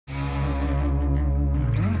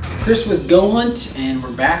Chris with goHUNT, and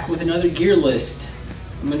we're back with another gear list.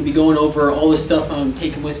 I'm going to be going over all the stuff I'm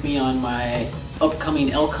taking with me on my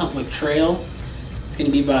upcoming elk hunt with trail. It's going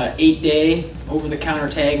to be about an 8-day over-the-counter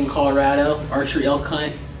tag in Colorado, archery elk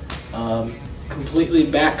hunt. Completely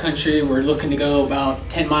backcountry. We're looking to go about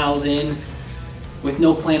 10 miles in with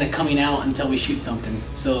no plan of coming out until we shoot something.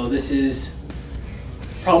 So this is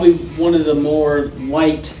probably one of the more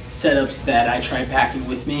light setups that I try packing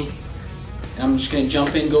with me. And I'm just going to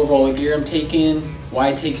jump in, go over all the gear I'm taking, why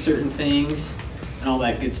I take certain things, and all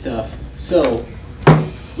that good stuff. So,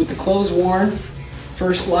 with the clothes worn,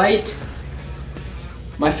 first light,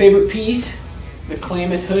 my favorite piece, the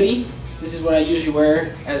Klamath hoodie. This is what I usually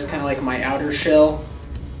wear as kind of like my outer shell.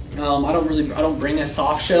 I don't bring a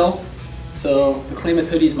soft shell, so the Klamath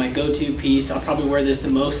hoodie is my go-to piece. I'll probably wear this the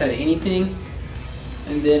most out of anything.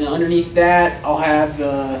 And then underneath that, I'll have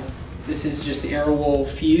this is just the Arrowwool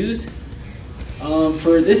fuse.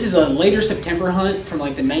 This is a later September hunt from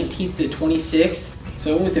like the 19th to the 26th. So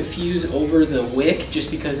I went with the fuse over the wick just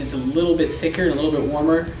because it's a little bit thicker and a little bit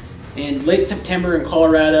warmer. And late September in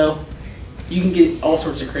Colorado, you can get all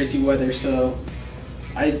sorts of crazy weather. So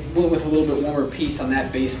I went with a little bit warmer piece on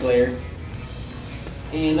that base layer.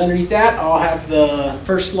 And underneath that, I'll have the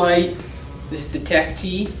First Light. This is the Tech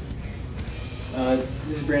Tee.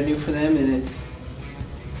 This is brand new for them, and it's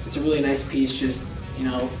a really nice piece. Just, you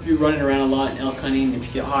know, if you're running around a lot in elk hunting, if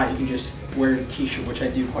you get hot, you can just wear a t-shirt, which I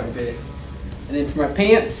do quite a bit. And then for my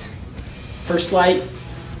pants, First Light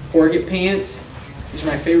Oregon pants. These are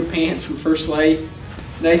my favorite pants from First Light.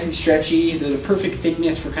 Nice and stretchy. They're the perfect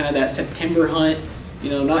thickness for kind of that September hunt. You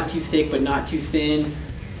know, not too thick but not too thin.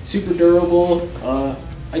 Super durable.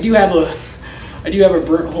 I do have a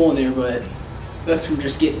burnt hole in there, but that's from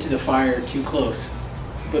just getting to the fire too close.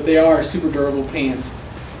 But they are super durable pants.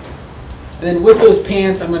 And then with those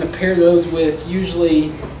pants, I'm going to pair those with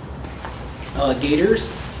usually gaiters.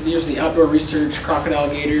 So these are the Outdoor Research crocodile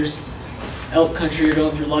gaiters. Elk country, you're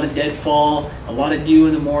going through a lot of deadfall, a lot of dew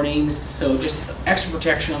in the mornings, so just extra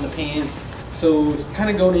protection on the pants. So kind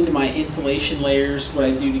of going into my insulation layers, what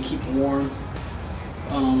I do to keep warm.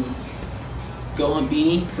 goHUNT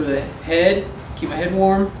beanie for the head, keep my head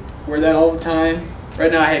warm, wear that all the time.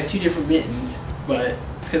 Right now I have two different mittens, but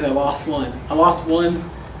it's because I lost one. I lost one,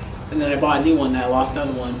 and then I bought a new one that I lost the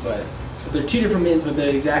other one. But so they're two different mittens, but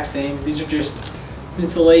they're the exact same. These are just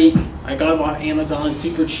Insulate. I got them off Amazon,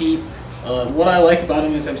 super cheap. What I like about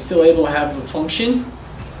them is I'm still able to have a function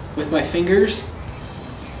with my fingers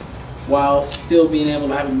while still being able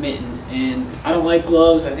to have a mitten. And I don't like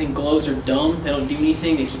gloves. I think gloves are dumb. They don't do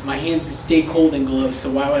anything. They keep my hands stay cold in gloves, so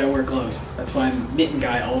why would I wear gloves? That's why I'm a mitten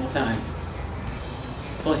guy all the time.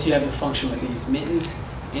 Plus you have the function with these mittens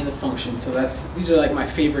and the function, so these are like my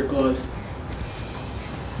favorite gloves.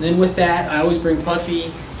 And then with that, I always bring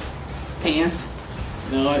puffy pants.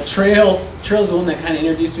 You know, Trail's the one that kind of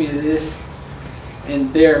introduced me to this,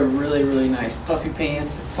 and they're really, really nice. Puffy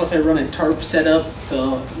pants. Plus I run a tarp setup,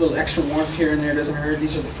 so a little extra warmth here and there doesn't hurt.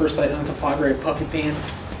 These are the First Light Uncapagre puffy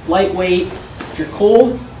pants. Lightweight. If you're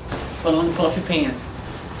cold, put on the puffy pants.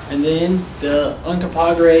 And then the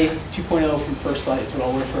Uncapagre 2.0 from First Light is what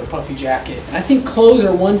I'll wear for a puffy jacket. And I think clothes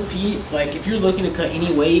are one piece. Like if you're looking to cut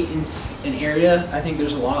any weight in an area, I think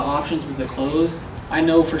there's a lot of options with the clothes. I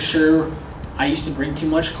know for sure I used to bring too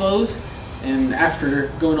much clothes, and after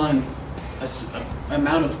going on a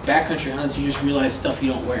amount of backcountry hunts, you just realize stuff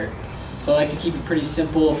you don't wear. So I like to keep it pretty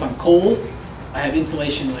simple. If I'm cold, I have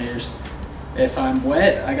insulation layers. If I'm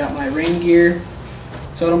wet, I got my rain gear.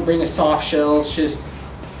 So I don't bring a soft shell. It's just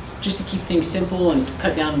to keep things simple and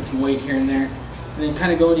cut down on some weight here and there. And then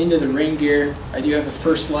kind of going into the rain gear, I do have the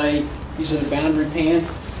First Light. These are the boundary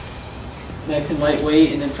pants, nice and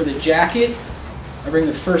lightweight. And then for the jacket, I bring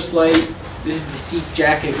the First Light. This is the Seek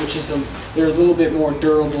jacket, which is they're a little bit more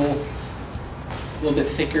durable, a little bit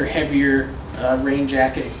thicker, heavier rain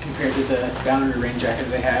jacket compared to the boundary rain jacket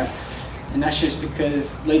they have. And that's just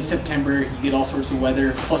because late September you get all sorts of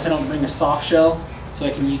weather. Plus I don't bring a soft shell, so I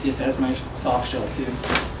can use this as my soft shell too.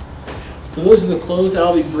 So those are the clothes that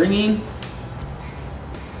I'll be bringing.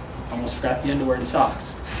 Almost forgot the underwear and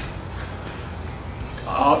socks.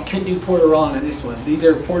 Couldn't do Porter wrong on this one. These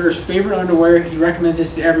are Porter's favorite underwear. He recommends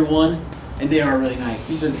this to everyone, and they are really nice.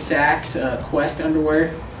 These are the Saks Quest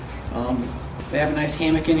underwear. They have a nice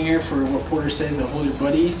hammock in here for what Porter says to hold your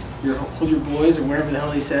buddies, hold your boys, or whatever the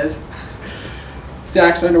hell he says.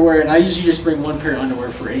 Saks underwear, and I usually just bring one pair of underwear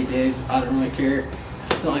for 8 days. I don't really care.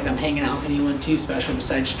 It's not like I'm hanging out with anyone too special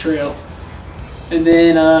besides trail. And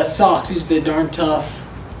then socks. These are the Darn Tough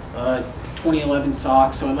 2011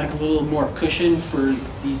 socks. So I like a little more cushion for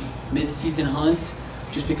these mid-season hunts.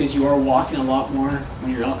 just because you are walking a lot more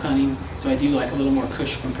when you're elk hunting. So I do like a little more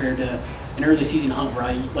cushion compared to an early season hunt where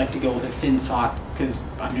I like to go with a thin sock because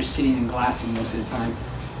I'm just sitting and glassing most of the time.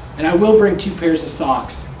 And I will bring 2 pairs of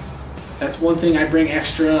socks. That's one thing I bring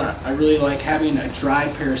extra. I really like having a dry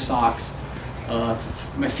pair of socks.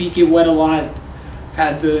 My feet get wet a lot.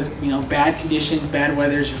 Had those, bad conditions, bad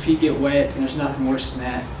weathers, your feet get wet, and there's nothing worse than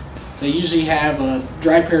that. So I usually have a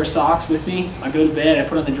dry pair of socks with me. I go to bed, I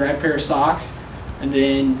put on the dry pair of socks, and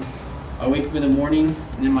then I wake up in the morning,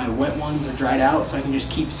 and then my wet ones are dried out, so I can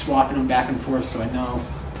just keep swapping them back and forth so I know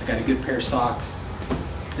I got a good pair of socks.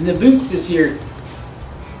 And the boots this year,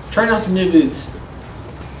 trying out some new boots.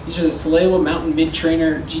 These are the Salewa Mountain Mid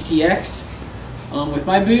Trainer GTX. With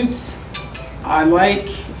my boots, I like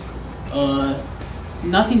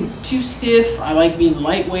nothing too stiff. I like being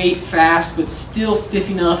lightweight, fast, but still stiff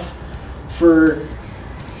enough for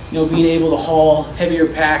being able to haul heavier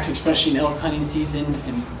packs, especially in elk hunting season,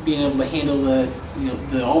 and being able to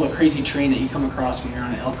handle all the crazy terrain that you come across when you're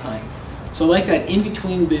on an elk hunt. So I like that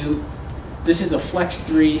in-between boot. This is a Flex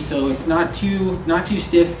 3, so it's not too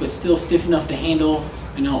stiff, but still stiff enough to handle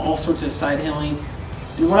all sorts of side hilling.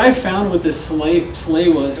 And what I've found with the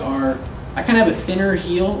Salewas are, I kind of have a thinner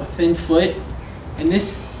heel, a thin foot, and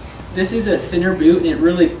this is a thinner boot, and it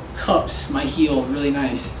really cups my heel really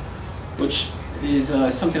nice, which is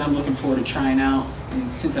something I'm looking forward to trying out,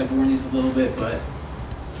 and since I've worn these a little bit. But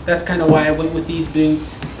that's kind of why I went with these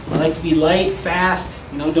boots. I like to be light, fast.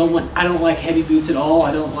 I don't like heavy boots at all.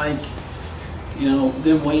 I don't like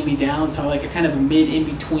them weighing me down. So I like a kind of a mid in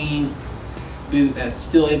between boot that's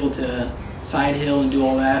still able to side hill and do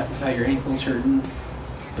all that without your ankles hurting,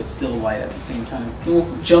 but still light at the same time. We'll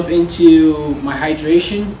jump into my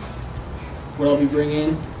hydration, what I'll be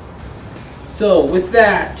bringing. So with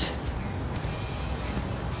that,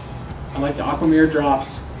 I like the Aquamira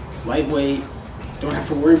drops, lightweight, don't have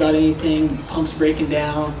to worry about anything, pumps breaking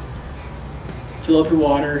down. Fill up your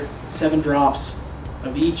water, 7 drops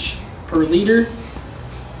of each per liter.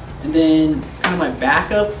 And then kind of my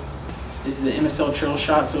backup is the MSL Trail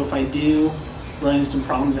Shot. So if I do run into some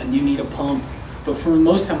problems, I do need a pump. But for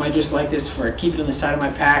most time, I just like this for I keep it on the side of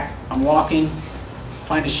my pack. I'm walking,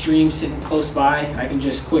 find a stream sitting close by, I can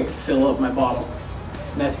just quick fill up my bottle.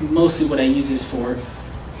 And that's mostly what I use this for.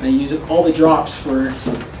 And I use all the drops for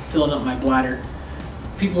filling up my bladder.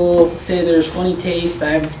 People say there's funny taste.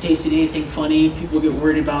 I haven't tasted anything funny. People get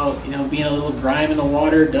worried about being a little grime in the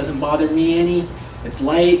water. It doesn't bother me any. It's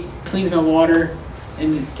light, cleans my water,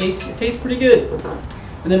 and it tastes pretty good.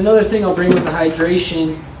 And then another thing I'll bring with the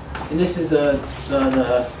hydration, and this is the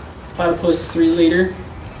Platypus 3 liter.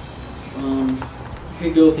 You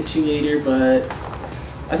could go with a 2 liter, but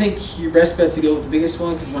I think your best bet's to go with the biggest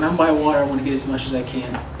one, because when I'm by water, I want to get as much as I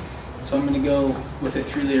can. So I'm going to go with a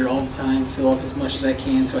 3 liter all the time, fill up as much as I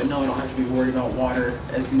can, so I know I don't have to be worried about water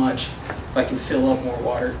as much if I can fill up more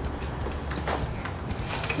water.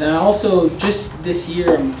 Then I also, just this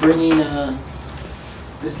year, I'm bringing,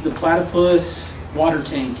 this is the Platypus water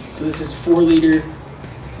tank. So this is 4 liter.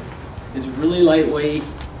 It's really lightweight,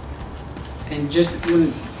 and just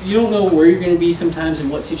when you don't know where you're going to be sometimes and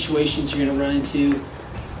what situations you're going to run into,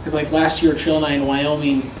 because like last year, Trail Night in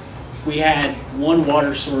Wyoming, we had one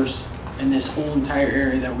water source in this whole entire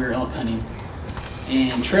area that we were elk hunting.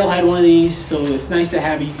 And Trail had one of these, so it's nice to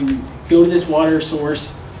have. You can go to this water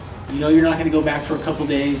source, you're not going to go back for a couple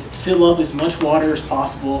days, fill up as much water as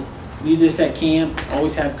possible, leave this at camp,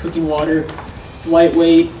 always have cooking water. It's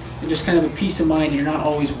lightweight, and just kind of a peace of mind. You're not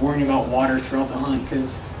always worrying about water throughout the hunt,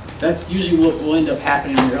 because that's usually what will end up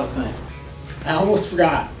happening in your elk hunt. I almost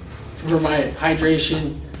forgot for my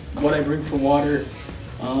hydration what I bring for water.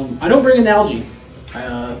 I don't bring an algae.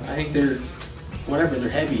 I think they're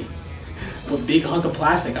heavy. But big hunk of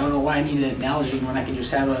plastic. I don't know why I need an Nalgene when I can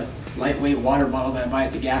just have a lightweight water bottle that I buy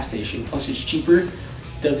at the gas station. Plus it's cheaper. It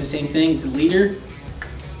does the same thing. It's a liter.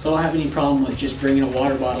 So I don't have any problem with just bringing a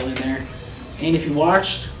water bottle in there. And if you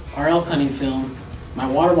watched our elk hunting film, my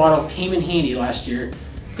water bottle came in handy last year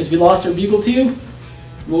because we lost our bugle tube.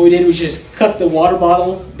 What we did was just cut the water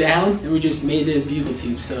bottle down and we just made it a bugle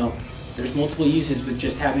tube. So there's multiple uses with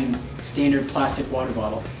just having standard plastic water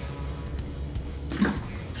bottle.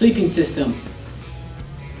 Sleeping system.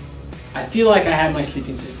 I feel like I have my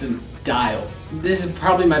sleeping system dialed. This is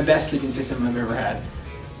probably my best sleeping system I've ever had.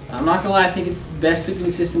 I'm not gonna lie, I think it's the best sleeping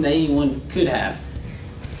system that anyone could have.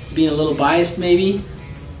 Being a little biased maybe,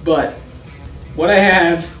 but what I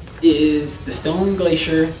have is the Stone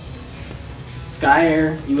Glacier Sky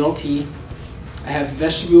Air ULT. I have the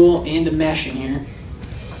vestibule and the mesh in here.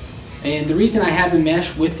 And the reason I have the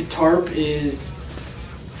mesh with the tarp is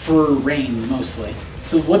for rain mostly.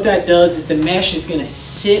 So what that does is the mesh is gonna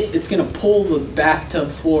sit, it's gonna pull the bathtub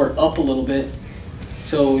floor up a little bit.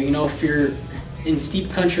 So, you know, if you're in steep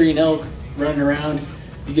country and elk running around,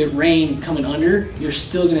 you get rain coming under, you're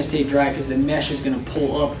still gonna stay dry because the mesh is gonna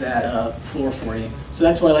pull up that floor for you. So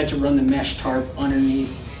that's why I like to run the mesh tarp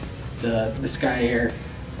underneath the Sky Air,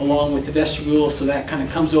 along with the vestibule, so that kind of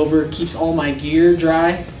comes over, keeps all my gear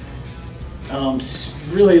dry. It's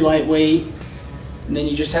really lightweight. And then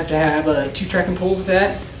you just have to have 2 trekking poles with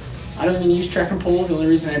that. I don't even use trekking poles. The only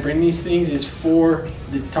reason I bring these things is for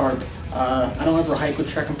the tarp. I don't ever hike with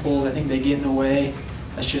trekking poles. I think they get in the way.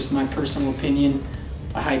 That's just my personal opinion.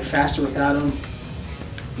 I hike faster without them.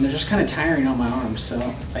 And they're just kind of tiring on my arms.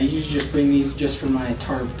 So I usually just bring these just for my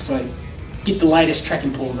tarp. So I get the lightest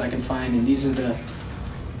trekking poles I can find. And these are the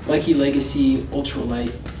Lecky Legacy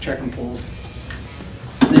ultralight trekking poles.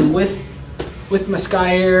 And then with my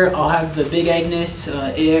Sky Air, I'll have the Big Agnes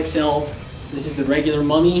AXL. This is the regular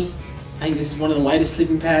Mummy. I think this is one of the lightest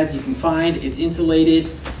sleeping pads you can find. It's insulated.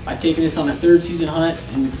 I've taken this on a 3rd season hunt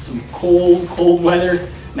in some cold weather,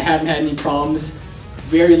 and I haven't had any problems.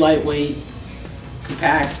 Very lightweight,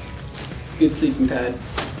 compact, good sleeping pad.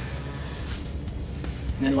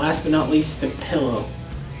 And then last but not least, the pillow.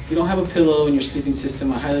 If you don't have a pillow in your sleeping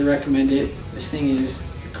system, I highly recommend it. This thing is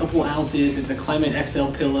a couple ounces. It's a Climate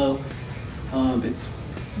XL pillow. It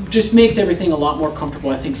just makes everything a lot more comfortable.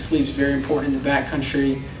 I think sleep's very important in the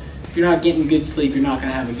backcountry. If you're not getting good sleep, you're not going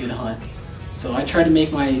to have a good hunt. So I try to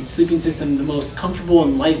make my sleeping system the most comfortable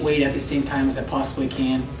and lightweight at the same time as I possibly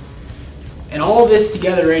can. And all this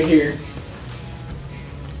together right here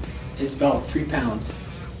is about 3 pounds.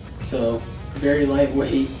 So very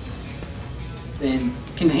lightweight and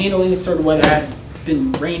can handle any sort of weather. I've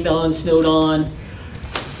been rained on, snowed on,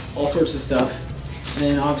 all sorts of stuff. And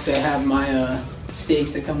then obviously I have my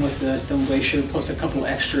stakes that come with the Stone Glacier, plus a couple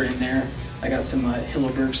extra in there. I got some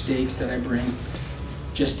Hilleberg stakes that I bring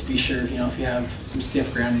just to be sure, you know, if you have some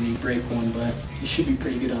stiff ground and you break one, but you should be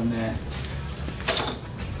pretty good on that.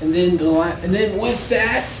 And then with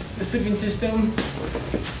that, the sleeping system,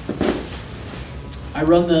 I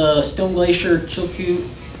run the Stone Glacier Chilkoot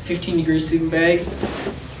 15-degree sleeping bag.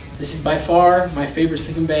 This is by far my favorite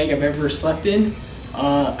sleeping bag I've ever slept in.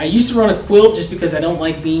 I used to run a quilt just because I don't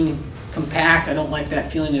like being compact. I don't like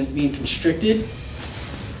that feeling of being constricted.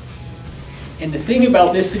 And the thing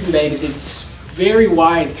about this sleeping bag is it's very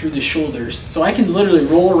wide through the shoulders. So I can literally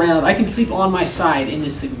roll around. I can sleep on my side in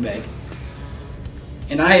this sleeping bag.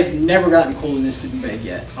 And I have never gotten cold in this sleeping bag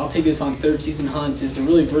yet. I'll take this on 3rd season hunts. It's a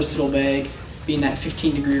really versatile bag, being that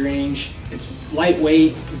 15-degree range. It's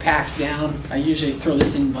lightweight, compacts down. I usually throw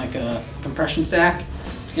this in like a compression sack.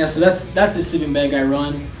 Yeah, so that's the sleeping bag I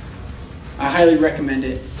run. I highly recommend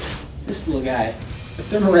it. This little guy, the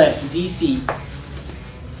Thermarest ZC.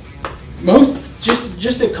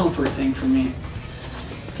 Just a comfort thing for me.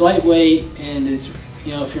 It's lightweight, and it's,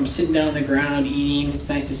 you know, if you're sitting down on the ground eating, it's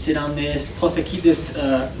nice to sit on this. Plus I keep this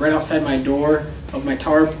right outside my door of my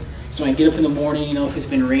tarp. So when I get up in the morning, you know, if it's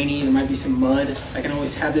been rainy, there might be some mud, I can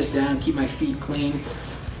always have this down, keep my feet clean.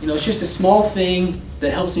 You know, it's just a small thing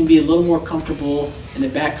that helps me be a little more comfortable in the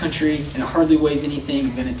backcountry, and it hardly weighs anything.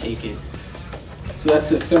 I'm gonna take it. So that's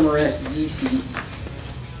the Thermarest ZC.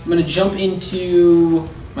 I'm gonna jump into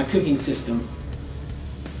my cooking system.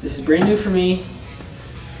 This is brand new for me.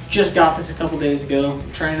 Just got this a couple days ago.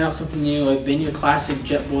 I'm trying out something new. I've been your classic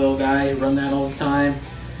Jetboil guy, run that all the time.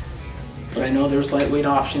 But I know there's lightweight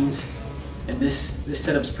options, and this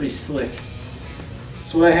setup's pretty slick.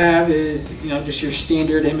 So what I have is, you know, just your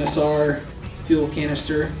standard MSR fuel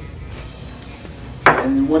canister.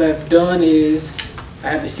 And what I've done is I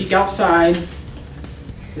have the Seek Outside.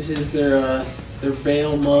 This is their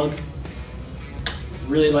bale mug.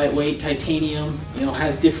 Really lightweight, titanium. You know,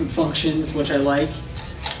 has different functions, which I like.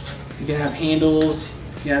 You can have handles.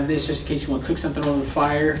 You have this just in case you want to cook something over the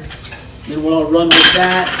fire. And then what I'll run with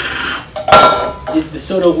that is the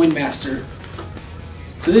Soto Windmaster.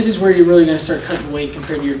 So this is where you're really going to start cutting weight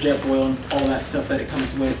compared to your Jetboil and all that stuff that it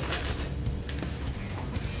comes with.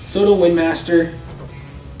 Soto Windmaster.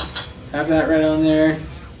 Have that right on there.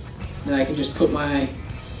 Then I can just put my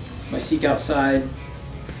Seek Outside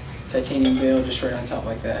titanium bale just right on top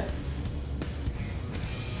like that.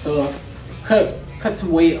 So I've cut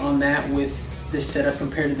some weight on that with this setup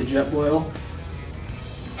compared to the Jetboil.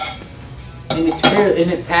 And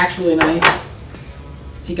it packs really nice.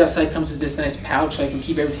 Seek Outside comes with this nice pouch, so I can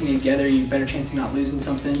keep everything together. You have a better chance of not losing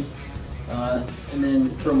something. And then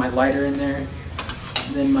throw my lighter in there.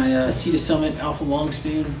 And then my Sea to Summit Alpha Long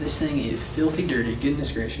Spoon. This thing is filthy dirty,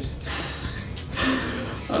 goodness gracious.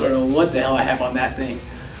 I don't know what the hell I have on that thing.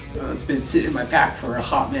 It's been sitting in my pack for a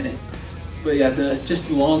hot minute. But yeah, just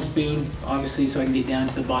the long spoon, obviously, so I can get down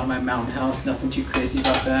to the bottom of my mountain house. Nothing too crazy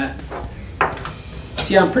about that.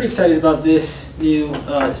 So yeah, I'm pretty excited about this new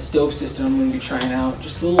stove system I'm going to be trying out.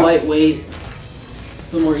 Just a little lightweight,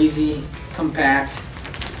 a little more easy, compact,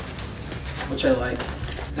 which I like.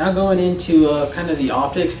 Now going into kind of the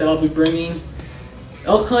optics that I'll be bringing.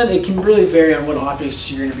 Elk hunt, it can really vary on what optics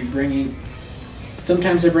you're going to be bringing.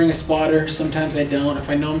 Sometimes I bring a spotter, sometimes I don't. If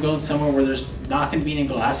I know I'm going somewhere where there's not going to be any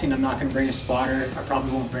glassing, I'm not going to bring a spotter. I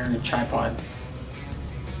probably won't bring a tripod.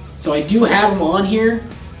 So I do have them on here,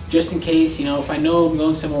 just in case, you know, if I know I'm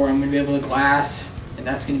going somewhere where I'm going to be able to glass, and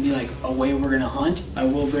that's going to be like a way we're going to hunt, I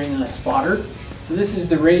will bring a spotter. So this is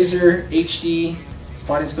the Razor HD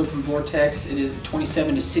spotting scope from Vortex. It is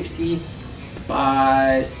 27 to 60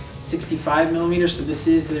 by 65 millimeters. So this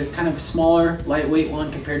is their kind of smaller, lightweight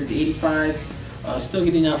one compared to the 85. Still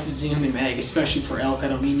get enough zoom and mag, especially for elk. I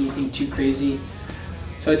don't need anything too crazy.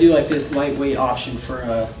 So I do like this lightweight option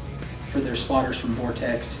for their spotters from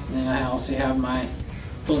Vortex. And then I also have my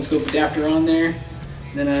full and scope adapter on there.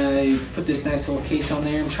 Then I put this nice little case on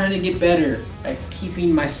there. I'm trying to get better at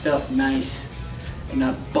keeping my stuff nice and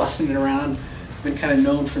not busting it around. I've been kind of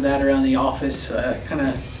known for that around the office, kind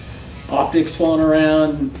of optics falling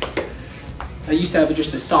around. I used to have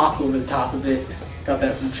just a sock over the top of it. Got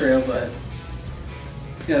that from Trail, but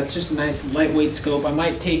yeah, it's just a nice lightweight scope. I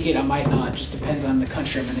might take it, I might not. Just depends on the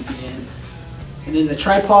country I'm going to be in. And then the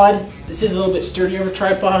tripod. This is a little bit sturdier of a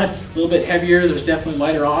tripod, a little bit heavier. There's definitely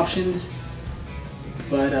lighter options,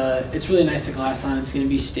 but it's really nice to glass on. It's going to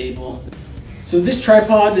be stable. So this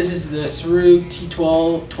tripod, this is the Saru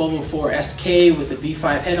T12 1204 SK with the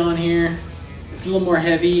V5 head on here. It's a little more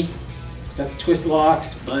heavy. Got the twist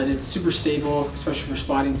locks, but it's super stable, especially for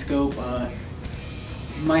spotting scope.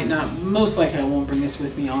 Might not, most likely I won't bring this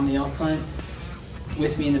with me on the elk hunt,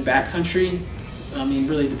 with me in the backcountry. I mean, it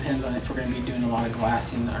really depends on if we're going to be doing a lot of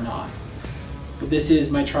glassing or not. But this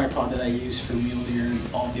is my tripod that I use for mule deer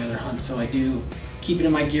and all the other hunts, so I do keep it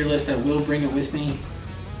in my gear list. I will bring it with me.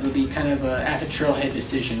 It'll be kind of a at the trailhead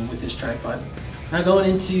decision with this tripod. Now going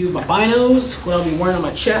into my binos, what I'll be wearing on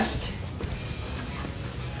my chest.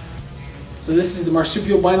 So this is the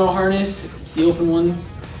marsupial bino harness. It's the open one.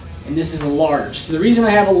 And this is a large. So the reason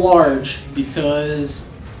I have a large,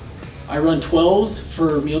 because I run 12s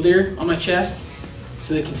for mule deer on my chest,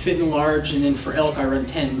 so they can fit in the large, and then for elk I run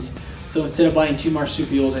 10s. So instead of buying 2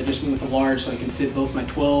 marsupials, I just went with the large so I can fit both my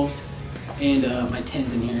 12s and my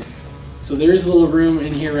 10s in here. So there is a little room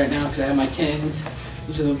in here right now because I have my 10s.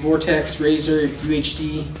 These are the Vortex Razor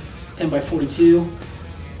UHD 10x42.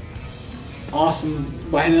 Awesome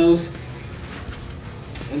binos.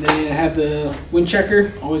 And then I have the wind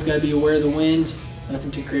checker. Always got to be aware of the wind.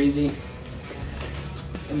 Nothing too crazy.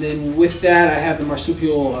 And then with that, I have the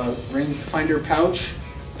marsupial rangefinder pouch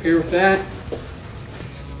here with that.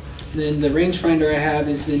 And then the rangefinder I have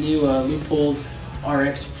is the new Leupold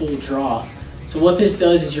RX full draw. So what this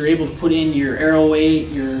does is you're able to put in your arrow weight,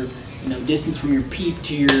 your distance from your peep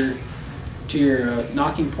to your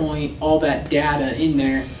knocking point, all that data in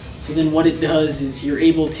there. So then what it does is you're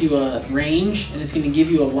able to range, and it's going to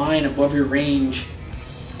give you a line above your range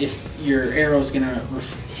if your arrow is going to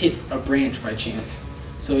hit a branch by chance.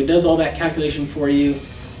 So it does all that calculation for you,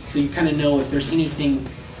 so you kind of know if there's anything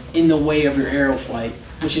in the way of your arrow flight,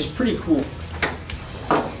 which is pretty cool.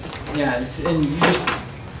 Yeah,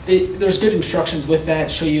 there's good instructions with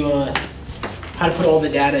that, show you how to put all the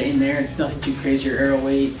data in there. It's nothing too crazy. Your arrow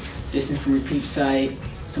weight, distance from your peep sight,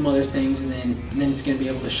 some other things, and then it's going to be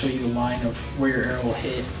able to show you a line of where your arrow will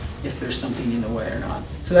hit if there's something in the way or not.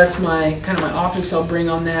 So that's my kind of my optics I'll bring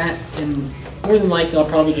on that, and more than likely I'll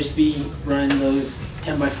probably just be running those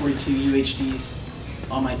 10x42 UHDs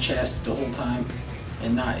on my chest the whole time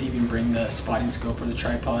and not even bring the spotting scope or the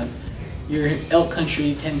tripod. Your elk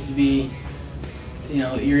country tends to be,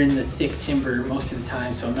 you're in the thick timber most of the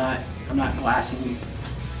time, so I'm not glassing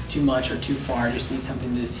too much or too far. I just need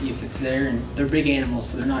something to see if it's there, and they're big animals,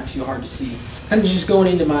 so they're not too hard to see. Kind of just going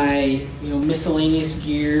into my miscellaneous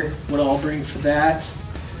gear, what I'll bring for that.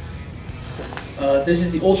 This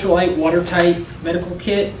is the ultralight watertight medical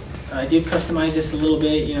kit. I did customize this a little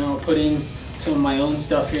bit, put in some of my own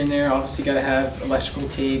stuff here and there. Obviously got to have electrical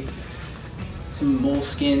tape, some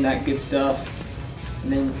moleskin, that good stuff,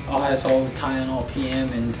 and then has all the Tylenol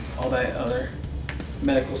PM and all that other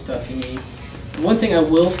medical stuff you need. One thing I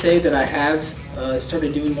will say that I have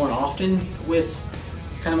started doing more often with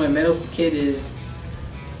kind of my medical kit is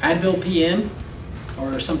Advil PM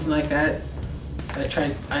or something like that.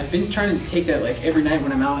 I've been trying to take that like every night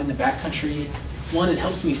when I'm out in the backcountry. One, it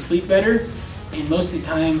helps me sleep better, and most of the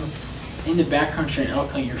time in the backcountry and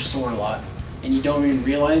elk hunt, you're sore a lot, and you don't even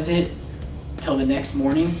realize it till the next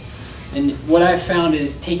morning. And what I've found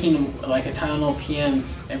is taking like a Tylenol PM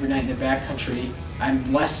every night in the backcountry,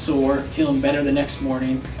 I'm less sore, feeling better the next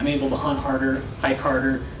morning. I'm able to hunt harder, hike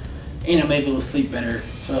harder, and I'm able to sleep better.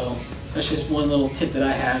 So that's just one little tip that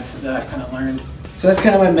I have that I've kind of learned. So that's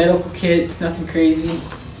kind of my medical kit. It's nothing crazy.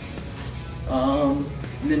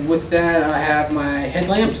 And then with that, I have my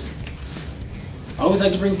headlamps. I always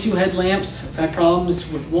like to bring 2 headlamps. I've had problems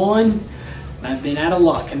with one, and I've been out of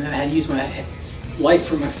luck. And then I had to use my light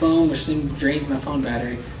for my phone, which then drains my phone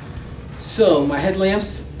battery. So my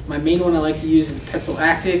headlamps, my main one I like to use is the Petzl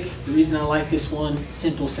Actic. The reason I like this one,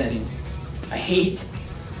 simple settings. I hate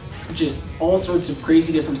just all sorts of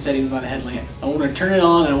crazy different settings on a headlamp. I want to turn it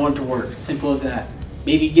on and I want it to work. Simple as that.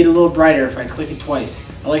 Maybe get a little brighter if I click it twice.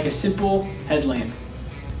 I like a simple headlamp.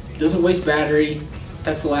 It doesn't waste battery.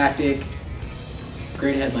 Petzl Actic.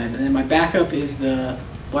 Great headlamp. And then my backup is the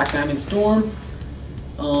Black Diamond Storm.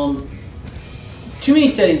 Too many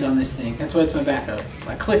settings on this thing. That's why it's my backup.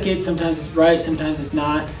 I click it, sometimes it's bright, sometimes it's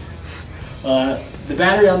not. The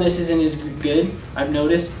battery on this isn't as good, I've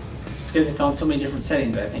noticed. It's because it's on so many different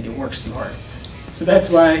settings, I think it works too hard. So that's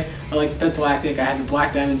why I like the Petzl Actic. I have the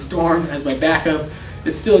Black Diamond Storm as my backup.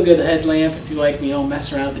 It's still a good headlamp. If you like me,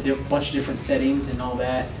 mess around with a bunch of different settings and all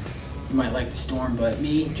that, you might like the Storm, but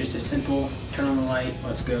me, just a simple, turn on the light,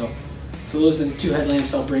 let's go. So those are the 2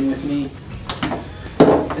 headlamps I'll bring with me.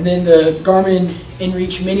 And then the Garmin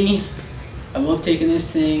InReach Mini. I love taking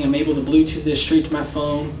this thing. I'm able to Bluetooth this straight to my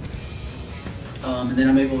phone. And then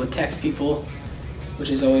I'm able to text people, which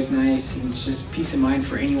is always nice. And it's just peace of mind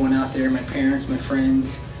for anyone out there, my parents, my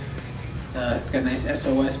friends. It's got a nice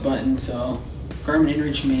SOS button. So Garmin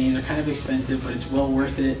InReach Mini, they're kind of expensive, but it's well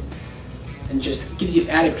worth it. And just gives you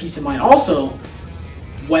added peace of mind. Also,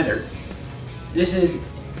 weather. This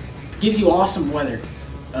gives you awesome weather.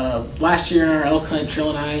 Last year in our elk hunt, Trill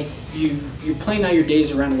and I, you're playing out your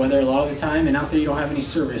days around weather a lot of the time, and out there you don't have any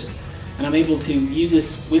service. And I'm able to use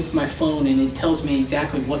this with my phone, and it tells me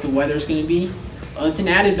exactly what the weather is going to be. It's an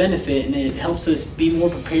added benefit, and it helps us be more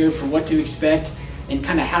prepared for what to expect and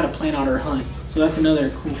kind of how to plan out our hunt. So that's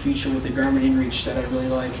another cool feature with the Garmin InReach that I really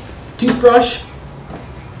like. Toothbrush,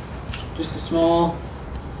 just a small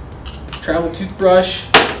travel toothbrush.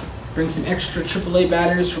 Bring some extra AAA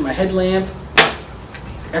batteries for my headlamp.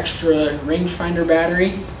 Extra rangefinder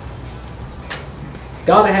battery.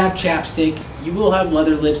 Gotta have chapstick. You will have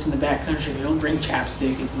leather lips in the backcountry if you don't bring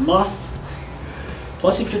chapstick. It's a must.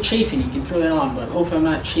 Plus, if you're chafing, you can throw that on, but hopefully I'm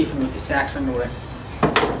not chafing with the Sax underwear.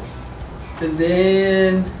 And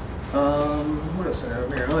then, what else do I have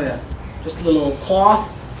over here? Oh yeah, just a little cloth,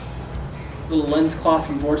 little lens cloth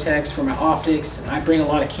from Vortex for my optics. I bring a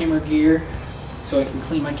lot of camera gear, so I can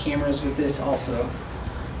clean my cameras with this also.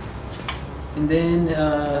 And then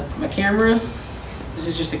my camera, this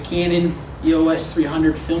is just a Canon EOS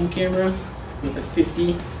 300 film camera with a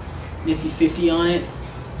 50 nifty 50 on it.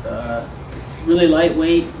 It's really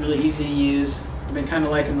lightweight, really easy to use. I've been kind of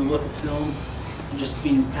liking the look of film and just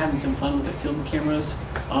been having some fun with the film cameras.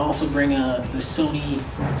 I'll also bring the Sony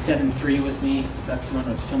 7 III with me. That's the one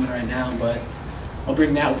that's filming right now, but I'll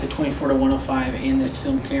bring that with the 24-105 and this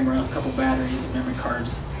film camera, a couple batteries and memory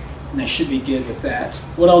cards. And I should be good with that.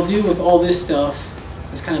 What I'll do with all this stuff,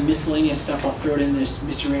 this kind of miscellaneous stuff, I'll throw it in this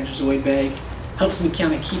Mr. Rancher's Zoid bag. Helps me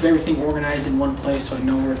kind of keep everything organized in one place so I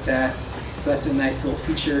know where it's at. So that's a nice little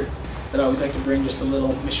feature that I always like to bring, just a little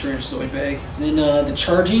Mr. Rancher's Zoid bag. And then the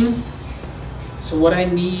charging. So what I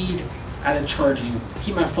need out of charging,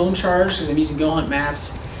 keep my phone charged because I'm using goHUNT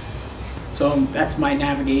maps. So that's my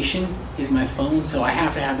navigation, is my phone, so I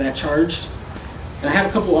have to have that charged. And I have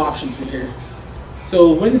a couple options with here.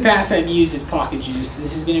 So one in the past I've used is Pocket Juice.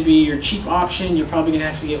 This is going to be your cheap option. You're probably going to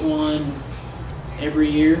have to get one every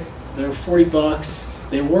year. They're 40 bucks.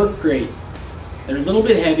 They work great. They're a little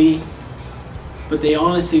bit heavy, but they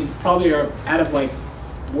honestly probably are, out of like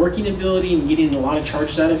working ability and getting a lot of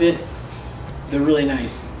charges out of it, they're really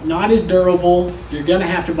nice. Not as durable. You're going to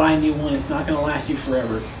have to buy a new one. It's not going to last you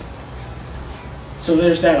forever. So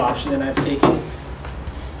there's that option that I've taken.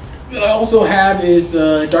 What I also have is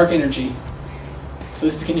the Dark Energy. So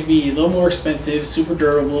this is going to be a little more expensive, super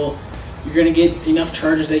durable. You're going to get enough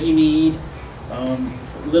charges that you need. A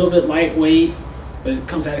little bit lightweight, but it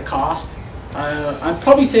comes at a cost. I'd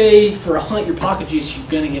probably say for a hunt, your Pocket Juice, you're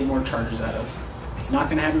going to get more charges out of. Not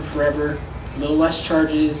going to have it forever. A little less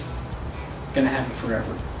charges, going to have it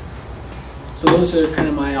forever. So those are kind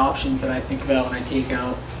of my options that I think about when I take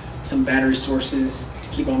out some battery sources to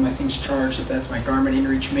keep all my things charged, if that's my Garmin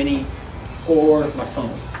InReach Mini or my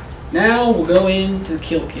phone. Now we'll go into the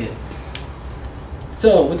kill kit.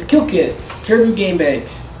 So with the kill kit, caribou game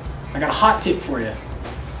bags, I got a hot tip for you.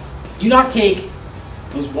 Do not take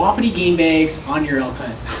those whoppity game bags on your elk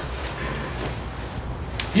hunt.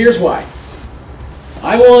 Here's why.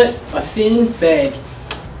 I want a thin bag.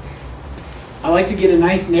 I like to get a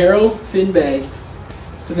nice narrow thin bag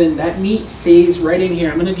so then that meat stays right in here.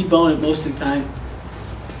 I'm going to debone it most of the time.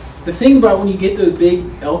 The thing about when you get those big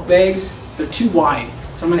elk bags, they're too wide.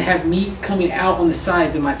 So I'm going to have meat coming out on the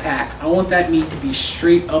sides of my pack. I want that meat to be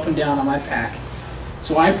straight up and down on my pack.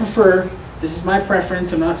 So I prefer, this is my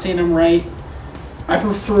preference, I'm not saying I'm right, I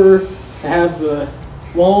prefer to have the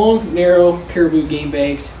long, narrow caribou game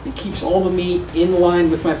bags. It keeps all the meat in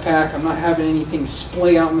line with my pack. I'm not having anything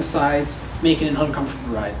splay out on the sides, making an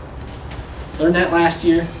uncomfortable ride. Learned that last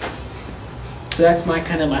year. So that's my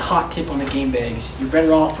kind of my hot tip on the game bags. You're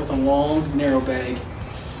better off with a long, narrow bag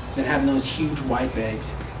than having those huge wide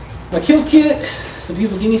bags. My kill kit, some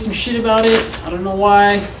people give me some shit about it. I don't know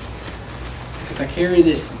why. Because I carry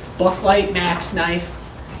this Bucklight Max knife.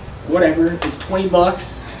 Whatever, it's 20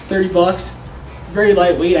 bucks, 30 bucks. Very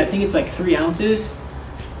lightweight, I think it's like 3 ounces.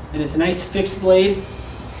 And it's a nice fixed blade.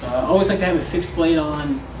 I always like to have a fixed blade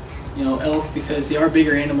on, you know, elk because they are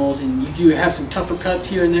bigger animals and you do have some tougher cuts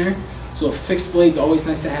here and there. So a fixed blade's always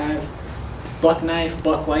nice to have. Buck knife,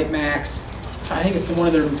 Bucklight Max. I think it's one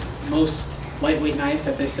of their most lightweight knives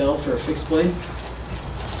that they sell for a fixed blade.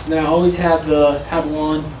 And then I always have the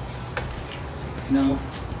Avalon, you know,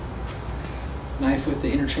 knife with the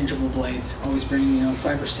interchangeable blades. Always bring, you know,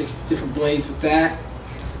 5 or 6 different blades with that.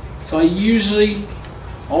 So I usually,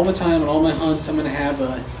 all the time on all my hunts, I'm going to have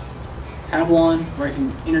a Avalon where I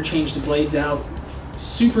can interchange the blades out,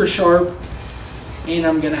 super sharp, and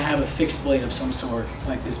I'm going to have a fixed blade of some sort,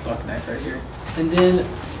 like this buck knife right here. And then,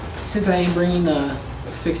 since I am bringing a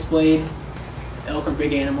fixed blade, elk are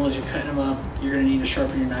big animals, you're cutting them up, you're going to need to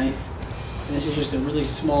sharpen your knife. And this is just a really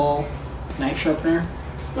small knife sharpener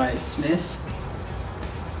by Smith's.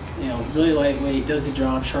 You know, really lightweight, does the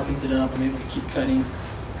job, sharpens it up, I'm able to keep cutting.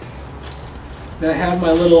 Then I have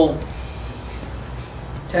my little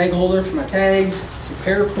tag holder for my tags, some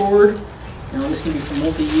paracord. You know, this can be for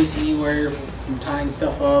multi-use anywhere, from tying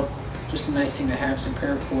stuff up. Just a nice thing to have some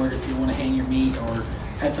paracord if you want to hang your meat or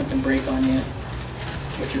had something break on you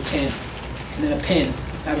with your tent. And then a pin.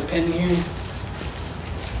 I have a pin here.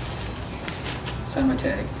 Sign my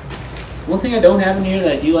tag. One thing I don't have in here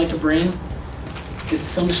that I do like to bring is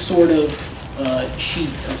some sort of sheet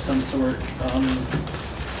of some sort.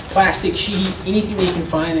 Plastic sheet, anything that you can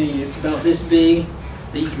find. It's about this big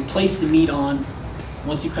that you can place the meat on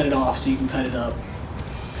once you cut it off so you can cut it up.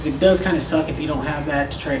 Because it does kind of suck if you don't have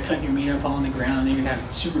that to try cutting your meat up on the ground. Then you're going to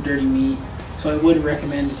have super dirty meat. So I would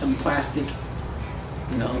recommend some plastic,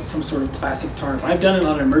 you know, some sort of plastic tarp. I've done it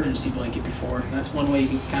on an emergency blanket before. That's one way you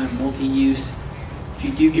can kind of multi-use. If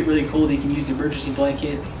you do get really cold, you can use the emergency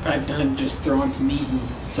blanket. But I've done just throw on some meat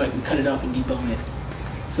so I can cut it up and debone it.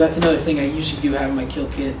 So that's another thing I usually do have in my kill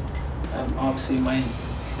kit. Obviously mine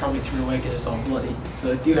probably threw away because it's all bloody.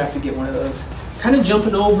 So I do have to get one of those. Kind of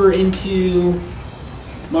jumping over into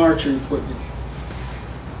my archery equipment.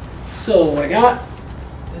 So what I got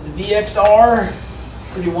is the VXR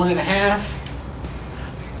 31.5.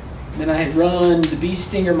 Then I had run the Bee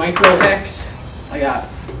Stinger Micro Hex. I got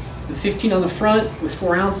the 15 on the front with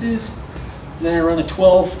 4 ounces. And then I run a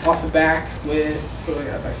 12 off the back with, what do I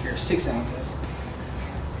got back here, 6 ounces.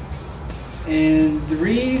 And the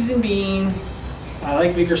reason being, I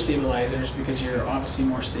like bigger stabilizers because you're obviously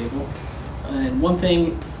more stable. And one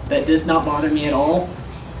thing that does not bother me at all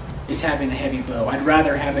is having a heavy bow. I'd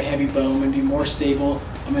rather have a heavy bow. I'm going to be more stable.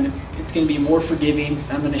 It's going to be more forgiving.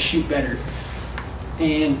 I'm going to shoot better.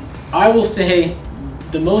 And I will say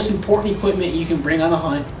the most important equipment you can bring on a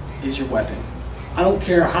hunt is your weapon. I don't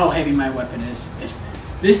care how heavy my weapon is. If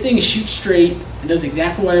this thing shoots straight and does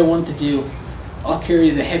exactly what I want it to do, I'll carry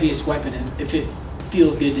the heaviest weapon if it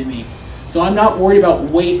feels good to me. So I'm not worried about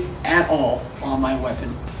weight at all on my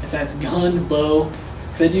weapon. If that's gun, bow,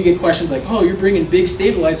 because I do get questions like, oh, you're bringing big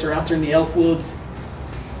stabilizer out there in the elk woods.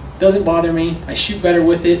 Doesn't bother me. I shoot better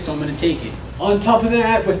with it, so I'm going to take it. On top of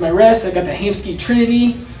that, with my rest, I got the Hamskea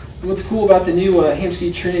Trinity. What's cool about the new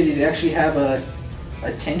Hamskea Trinity, they actually have a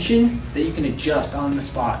tension that you can adjust on the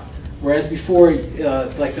spot. Whereas before,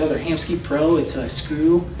 like the other Hamskea Pro, it's a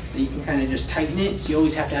screw that you can kind of just tighten it. So you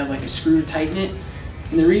always have to have like a screw to tighten it.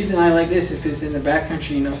 And the reason I like this is because in the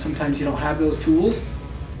backcountry, you know, sometimes you don't have those tools.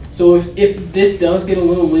 So if this does get a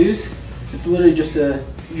little loose, it's literally just you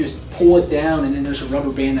just pull it down and then there's a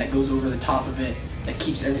rubber band that goes over the top of it that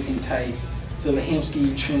keeps everything tight. So the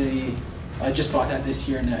Hamskea Trinity, I just bought that this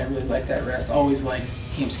year and I really like that rest. Always like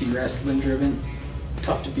Hamskea rest, limb driven,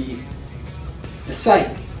 tough to beat. The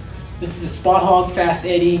sight. This is the Spot Hogg Fast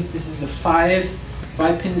Eddy. This is the five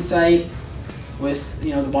pin sight with,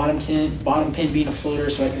 you know, the bottom pin being a floater,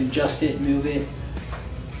 so I can adjust it and move it.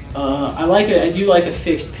 I do like a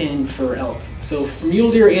fixed pin for elk. So for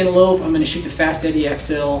mule deer, antelope, I'm going to shoot the Fast Eddy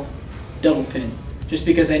XL double pin, just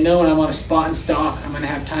because I know when I'm on a spot and stock, I'm going to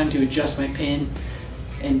have time to adjust my pin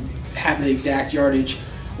and have the exact yardage.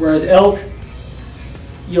 Whereas elk,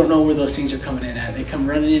 you don't know where those things are coming in at. They come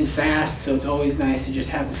running in fast, so it's always nice to just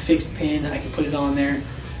have a fixed pin. I can put it on there,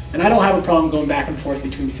 and I don't have a problem going back and forth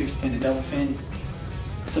between fixed pin and double pin.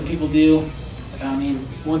 Some people do. I mean,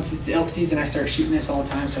 once it's elk season, I start shooting this all the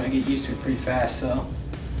time, so I get used to it pretty fast. So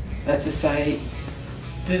that's the sight.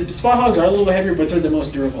 The Spot Hoggs are a little bit heavier, but they're the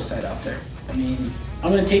most durable sight out there. I mean,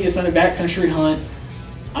 I'm going to take this on a backcountry hunt.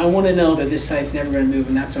 I want to know that this sight's never going to move,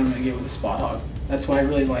 and that's what I'm going to get with the Spot Hogg. That's why I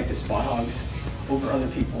really like the Spot Hoggs over other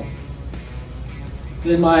people.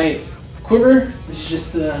 Then my quiver, this is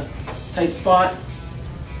just the tight spot,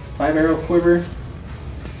 5-arrow quiver.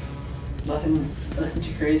 Nothing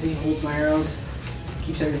too crazy. Holds my arrows,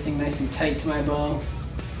 keeps everything nice and tight to my bow.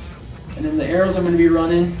 And then the arrows I'm going to be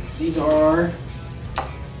running, these are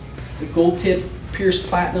the Gold Tip Pierce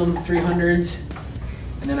Platinum 300s,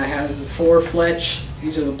 and then I have the 4 Fletch.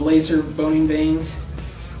 These are the Blazer boning veins.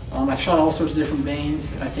 I've shot all sorts of different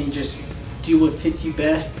veins. I think just do what fits you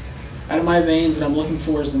best. Out of my veins, what I'm looking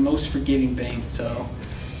for is the most forgiving vein. So,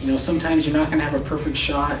 you know, sometimes you're not going to have a perfect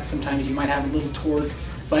shot. Sometimes you might have a little torque.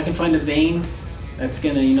 If I can find a vein that's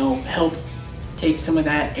going to, you know, help take some of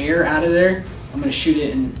that air out of there, I'm going to shoot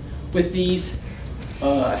it. And with these,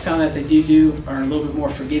 I found that they are a little bit more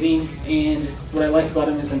forgiving. And what I like about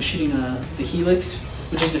them is I'm shooting the Helix,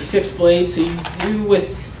 which is a fixed blade. So you do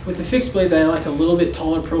with the fixed blades, I like a little bit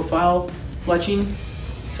taller profile fletching,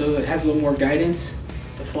 so it has a little more guidance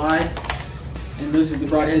to fly. And those are the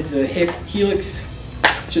broadheads, the Helix,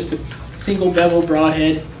 just a single bevel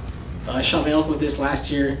broadhead. I shot my elk with this last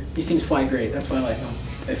year. These things fly great. That's why I like them.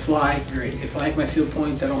 They fly great. They fly like my field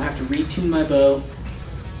points. I don't have to retune my bow,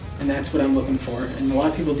 and that's what I'm looking for. And a lot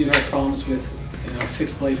of people do have problems with, you know,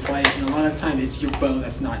 fixed blade flight, and a lot of the time it's your bow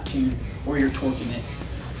that's not tuned or you're torquing it.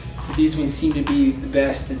 So these ones seem to be the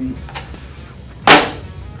best. And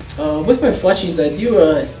with my fletchings, I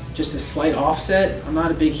do just a slight offset. I'm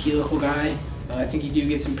not a big helical guy. I think you do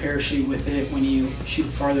get some parachute with it when you shoot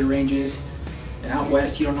farther ranges. And out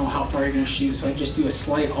west, you don't know how far you're going to shoot, so I just do a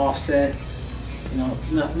slight offset. You know,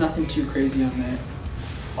 nothing too crazy on that.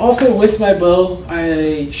 Also, with my bow,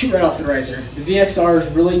 I shoot right off the riser. The VXR is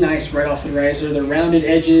really nice right off the riser. The rounded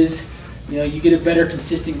edges, you know, you get a better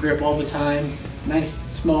consistent grip all the time. Nice,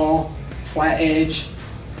 small, flat edge.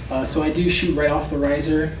 So I do shoot right off the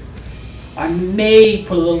riser. I may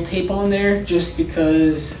put a little tape on there just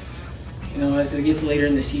because, you know, as it gets later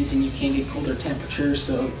in the season, you can get colder temperatures,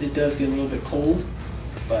 so it does get a little bit cold,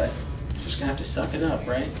 but you're just gonna have to suck it up,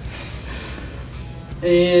 right?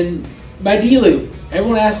 And my D-loop.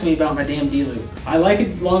 Everyone asks me about my damn D-loop. I like a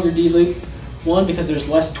longer D-loop. One, because there's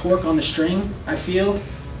less torque on the string, I feel,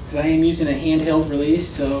 because I am using a handheld release,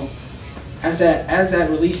 so as that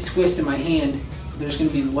release twists in my hand, there's gonna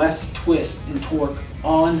be less twist and torque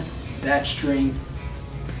on that string,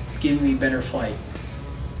 giving me better flight.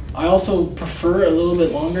 I also prefer a little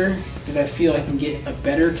bit longer because I feel I can get a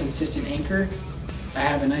better consistent anchor. I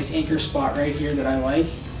have a nice anchor spot right here that I like,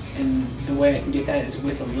 and the way I can get that is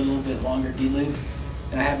with a little bit longer D-loop,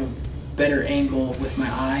 and I have a better angle with my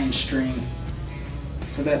eye and string.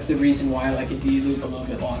 So that's the reason why I like a D-loop a little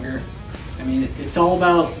bit longer. I mean, it's all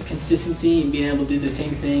about consistency and being able to do the same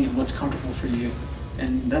thing and what's comfortable for you.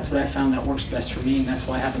 And that's what I found that works best for me, and that's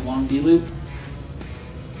why I have a long D-loop.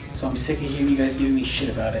 So I'm sick of hearing you guys giving me shit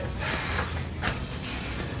about it.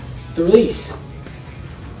 The release.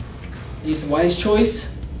 I use the Wise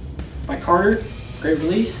Choice by Carter. Great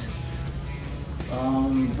release.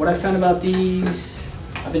 What I found about these,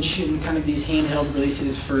 I've been shooting kind of these handheld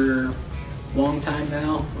releases for a long time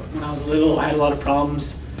now. When I was little, I had a lot of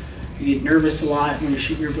problems. You get nervous a lot when you're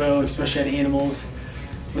shooting your bow, especially at animals.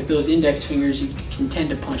 With those index fingers, you can tend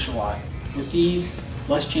to punch a lot. With these,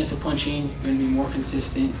 less chance of punching, you're going to be more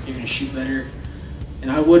consistent, you're going to shoot better. And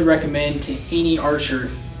I would recommend to any archer,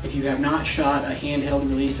 if you have not shot a handheld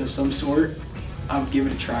release of some sort, I would give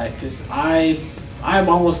it a try, because I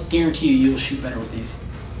almost guarantee you'll shoot better with these.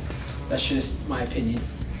 That's just my opinion.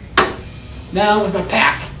 Now with my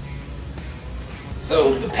pack.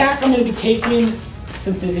 So the pack I'm going to be taking,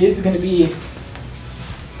 since this is going to be a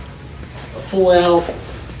full out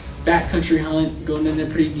backcountry hunt, going in there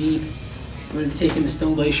pretty deep, I'm going to be taking the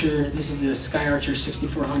Stone Glacier. This is the Sky Archer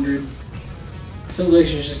 6400. Stone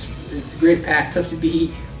Glacier is just, it's a great pack, tough to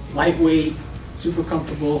beat, lightweight, super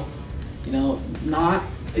comfortable. You know, not,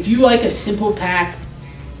 if you like a simple pack,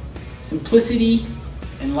 simplicity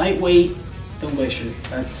and lightweight, Stone Glacier,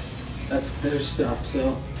 that's their stuff.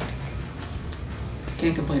 So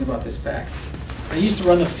can't complain about this pack. I used to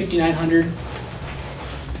run the 5900.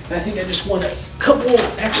 I think I just want a couple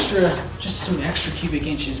extra, just some extra cubic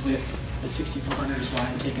inches with the 6400 is why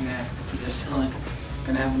I'm taking that for this hunt.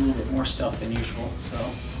 Gonna have a little bit more stuff than usual. So,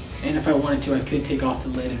 and if I wanted to, I could take off the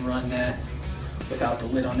lid and run that without the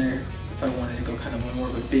lid on there if I wanted to go kind of more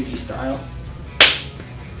of a biggie style.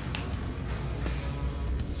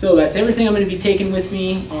 So that's everything I'm going to be taking with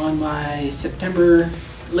me on my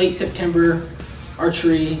late September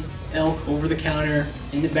Archery Elk over the counter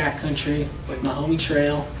in the backcountry with my homie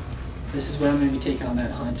Trail. This is what I'm going to be taking on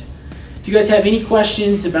that hunt. If you guys have any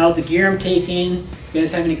questions about the gear I'm taking, if you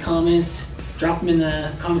guys have any comments, drop them in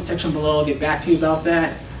the comment section below. I'll get back to you about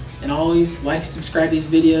that. And always like and subscribe to these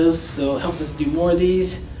videos so it helps us do more of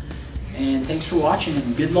these. And thanks for watching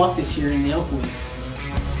and good luck this year in the elk woods.